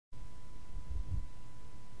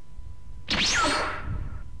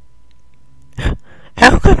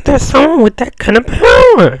thought there's someone with that kind of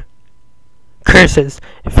power. Curses!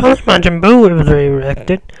 If only Majin Buu was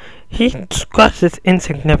resurrected, he'd squash this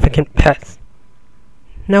insignificant pest.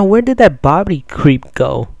 Now where did that Babidi creep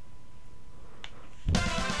go?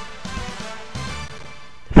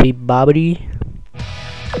 Defeat Babidi.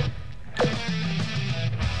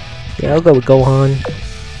 Yeah, I'll go with Gohan.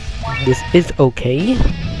 This is okay.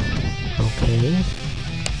 Okay.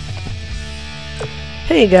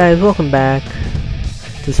 Hey guys, welcome back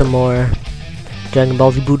to some more Dragon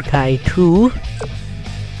Ball Z Budokai 2.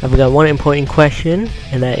 I've got one important question,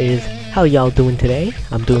 and that is, how y'all doing today?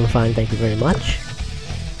 I'm doing fine, thank you very much.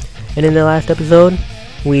 And in the last episode,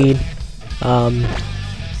 we, how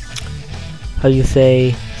you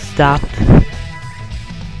say, stopped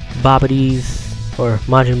Babidi's, or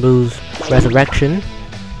Majin Buu's, resurrection.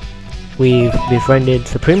 We've befriended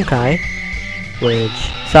Supreme Kai,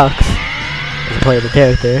 which sucks as a playable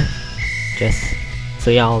character, just so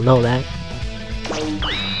y'all know that.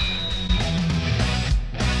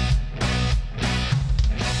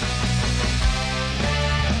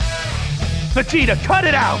 Vegeta, cut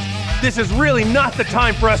it out! This is really not the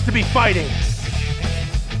time for us to be fighting!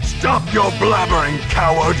 Stop your blabbering,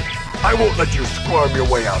 coward! I won't let you squirm your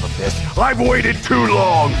way out of this. I've waited too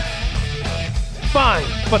long! Fine,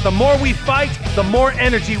 but the more we fight, the more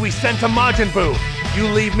energy we send to Majin Buu. You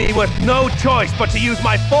leave me with no choice but to use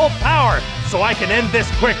my full power so I can end this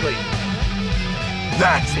quickly.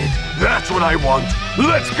 That's it! That's what I want!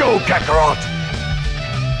 Let's go, Kakarot!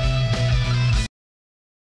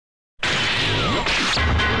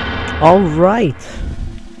 Alright!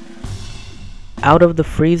 Out of the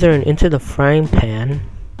freezer and into the frying pan.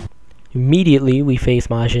 Immediately we face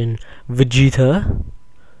Majin Vegeta.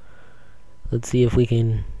 Let's see if we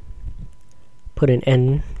can put an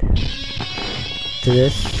end to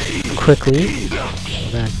this quickly.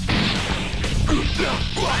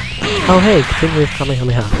 Oh hey, continue with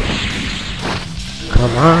Kamehameha.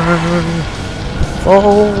 Come on!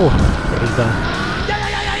 Oh! There you go.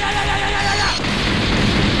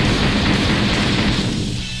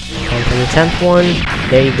 Time for the 10th one.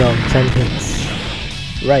 There you go, 10 hits.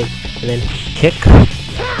 Right, and then kick.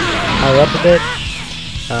 Power up a bit.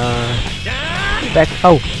 Back.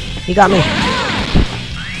 Oh, he got me.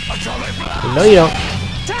 No, you don't.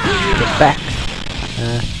 Get back.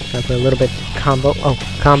 Time for a little bit combo. Oh,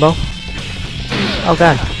 combo. Oh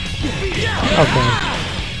god. Oh god.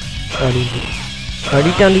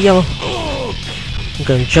 Already down to yellow. I'm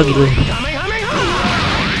gonna chug you.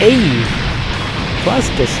 Hey! Plus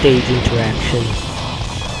the stage interaction.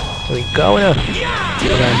 There we go.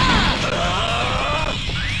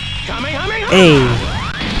 Hey!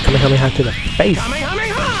 Kamehameha to the face.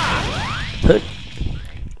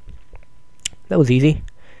 That was easy.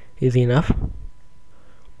 Easy enough.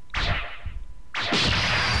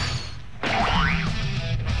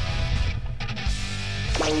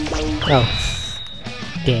 Oh.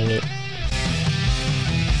 Dang it.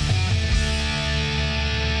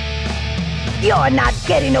 You're not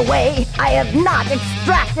getting away! I have not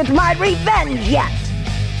extracted my revenge yet!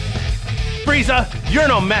 Frieza, you're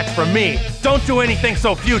no match for me! Don't do anything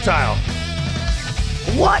so futile!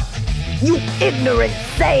 What? You ignorant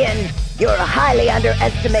Saiyan! You're highly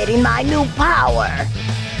underestimating my new power!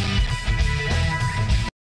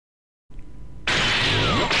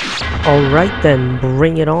 Alright then,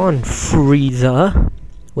 bring it on, Frieza.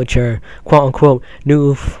 With your quote-unquote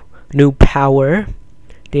new power.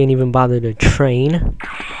 Didn't even bother to train.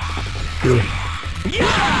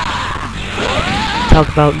 Talk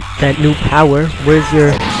about that new power. Where's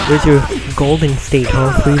your golden state,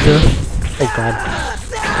 huh, Frieza? Oh god.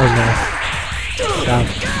 Oh no. Stop.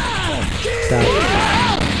 Stop.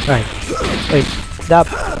 Alright. Wait. Stop.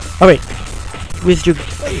 Alright. Where's your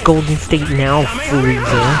golden state now,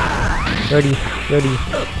 Frieza? Already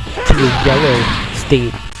to the yellow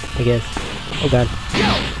state, I guess. Oh god.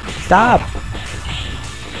 Stop!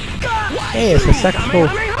 Hey, a successful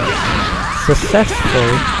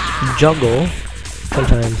juggle.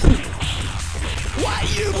 Sometimes.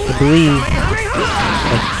 I believe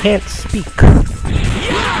I can't speak. I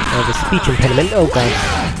have a speech impediment. Oh god.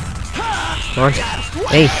 Come on.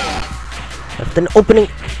 Hey. Left an opening.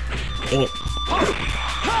 Dang it.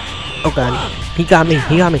 Oh god. He got me.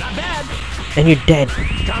 And you're dead.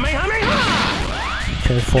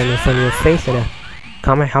 Transform in front of your face and a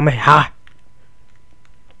Kamehameha.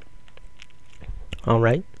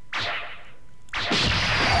 Alright.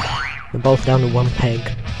 We're both down to one peg.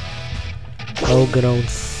 Oh, good old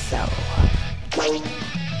Cell.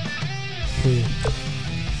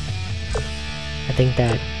 I think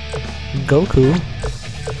that Goku...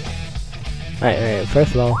 Alright,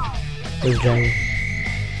 first of all, this Dragon...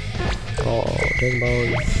 Ball. Dragon Ball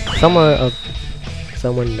is somewhere up,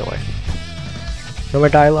 somewhere north. No more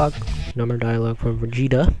dialogue. No more dialogue from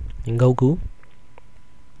Vegeta and Goku.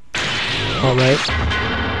 Alright.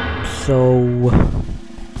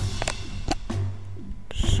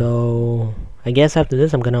 So I guess after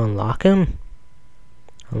this I'm gonna unlock him.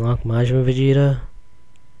 Unlock Majin Vegeta.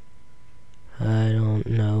 I don't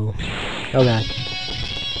know. Oh god.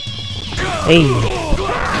 Hey!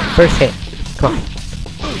 First hit. Come on.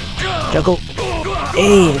 Juggle.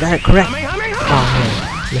 Hey, I got it correct. Oh man,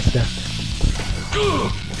 missed that.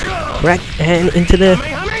 Correct, and into the...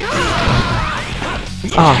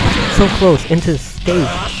 Oh, so close, into the stage.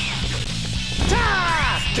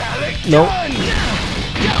 No.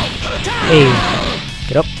 Hey,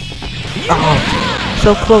 get up. Oh,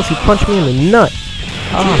 so close, he punched me in the nut.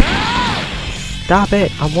 Oh, stop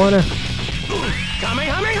it, I want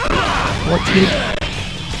you to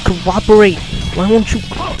cooperate. Why won't you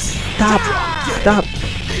stop? Stop.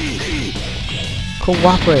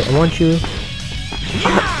 Cooperate, I want you.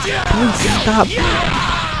 Please stop.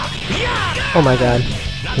 Oh my god,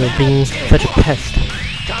 you're being such a pest.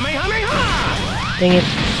 Dang it.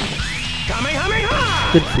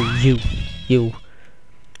 Good for you.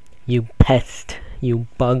 You pest. You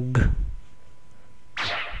bug.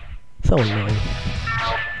 So annoying.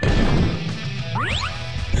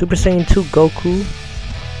 Super Saiyan 2 Goku.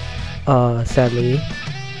 Sadly,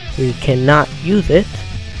 we cannot use it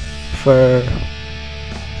for...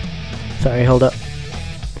 Sorry, hold up.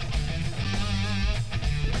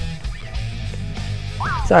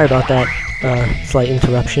 Sorry about that, slight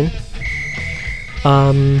interruption.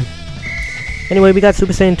 Anyway, we got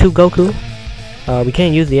Super Saiyan 2 Goku. We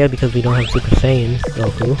can't use the egg because we don't have Super Saiyan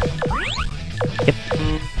Goku. Yep.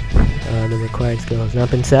 The required skill has not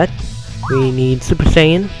been set. We need Super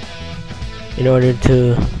Saiyan in order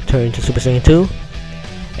to turn into Super Saiyan 2.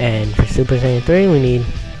 And for Super Saiyan 3, we need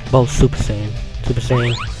both Super Saiyan. Super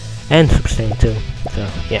Saiyan and Super Saiyan 2. So,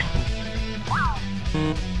 yeah.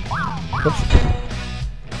 Oops.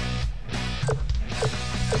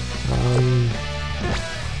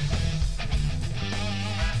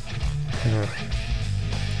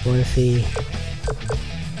 Wanna see...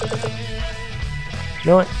 You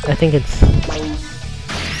know what? I think it's...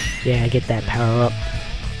 Yeah, get that power up.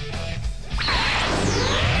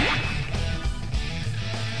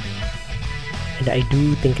 And I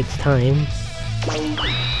do think it's time.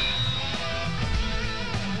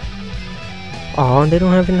 Aw, they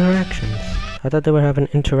don't have interactions. I thought they were having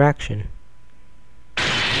interaction.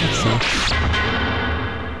 That sucks.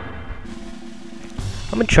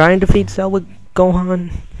 I'm gonna try and defeat Cell with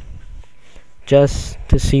Gohan. Just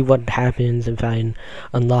to see what happens if I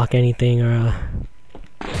unlock anything or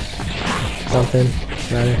something.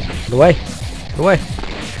 Rather. Get away! Get away!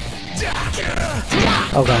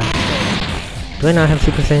 Oh god. Do I not have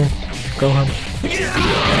Super Saiyan Gohan?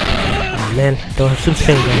 Oh man, don't have Super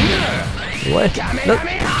Saiyan Gohan. What? No.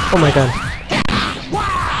 Oh my god.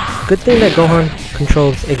 Good thing that Gohan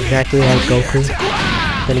controls exactly like Goku.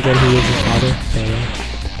 Then again, he is his father. So yeah.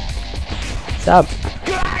 Stop!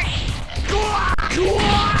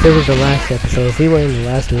 If it was the last episode, if we were in the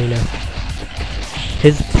last arena,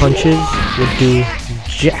 his punches would do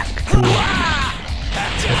jack to me.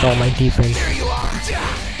 With all my defense.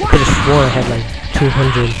 I could have sworn I had like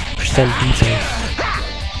 200% defense.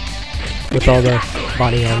 With all the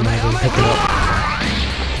body armor I've been picking up.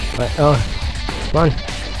 But, oh, come on.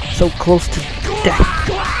 So close to death.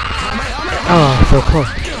 Oh, so close.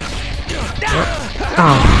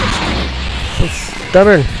 Oh, so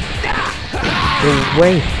stubborn. Get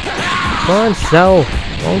away. Come on, Cell.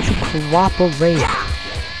 Why don't you cooperate?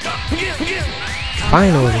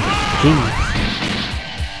 Finally. Jeez.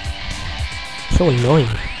 So annoying.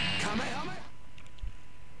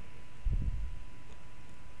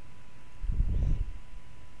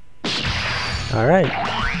 Alright.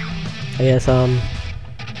 I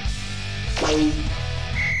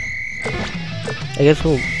guess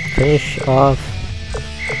we'll finish off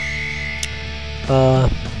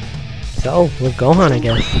so with Gohan, I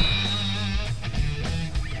guess.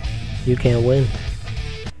 You can't win.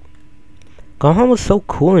 Gohan was so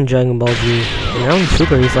cool in Dragon Ball Z, and now in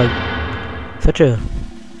Super he's like such a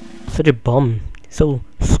bum. So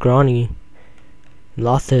scrawny.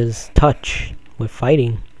 Lost his touch with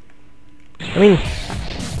fighting. I mean,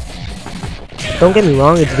 don't get me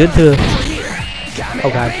wrong, it's good to... Oh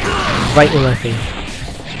god, right in my face.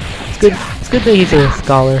 It's good that he's a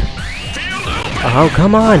scholar. Oh,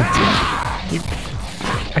 come on!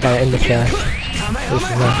 I gotta end this fast. This is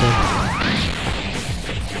not good.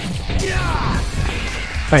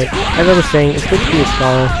 Alright, as I was saying, it's good to be a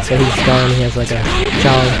scholar, so he's a scholar and he has like a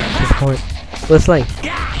child point. But it's like,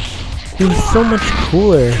 he was so much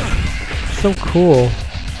cooler. So cool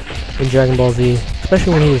in Dragon Ball Z.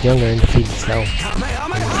 Especially when he was younger and defeated Cell.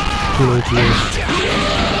 Teenage years.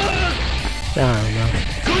 I don't know.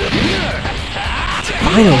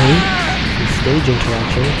 Finally! Some stage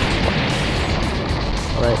interaction.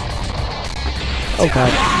 Alright. Oh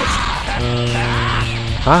god.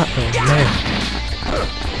 Oh man.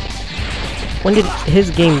 When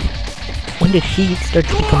did he start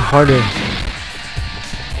to become harder?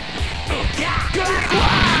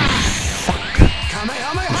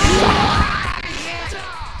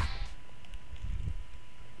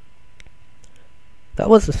 That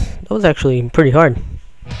was actually pretty hard.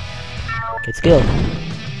 Get skill.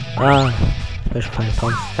 Special kind of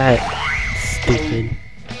pumps. That stupid.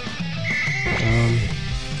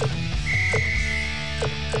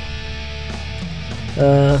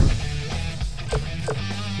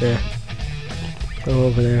 Yeah. Go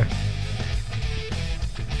over there.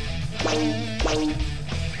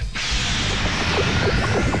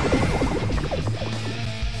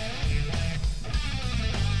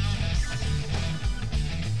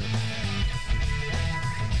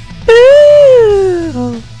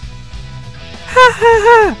 Ha ha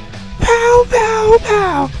ha! Pow pow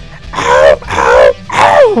pow! Ow ow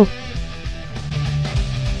ow!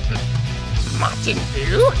 Majin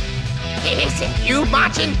Buu? Isn't you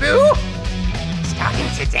Majin Buu? Starting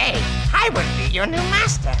today, I will be your new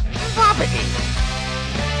master, Babidi.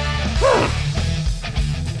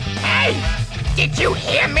 Hey! Did you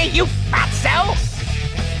hear me, you fatso?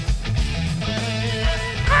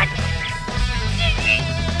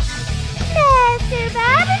 Master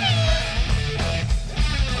Babidi!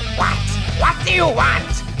 What do you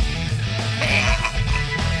want?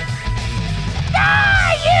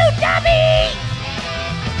 Die, you dummy!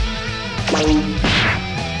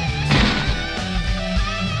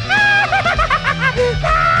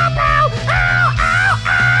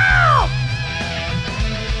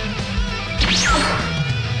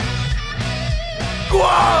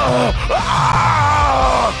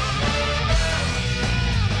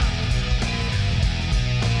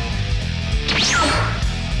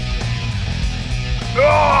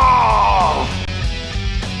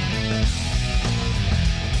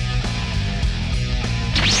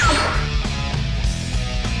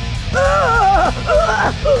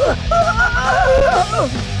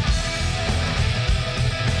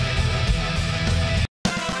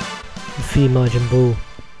 Defeat Majin Buu.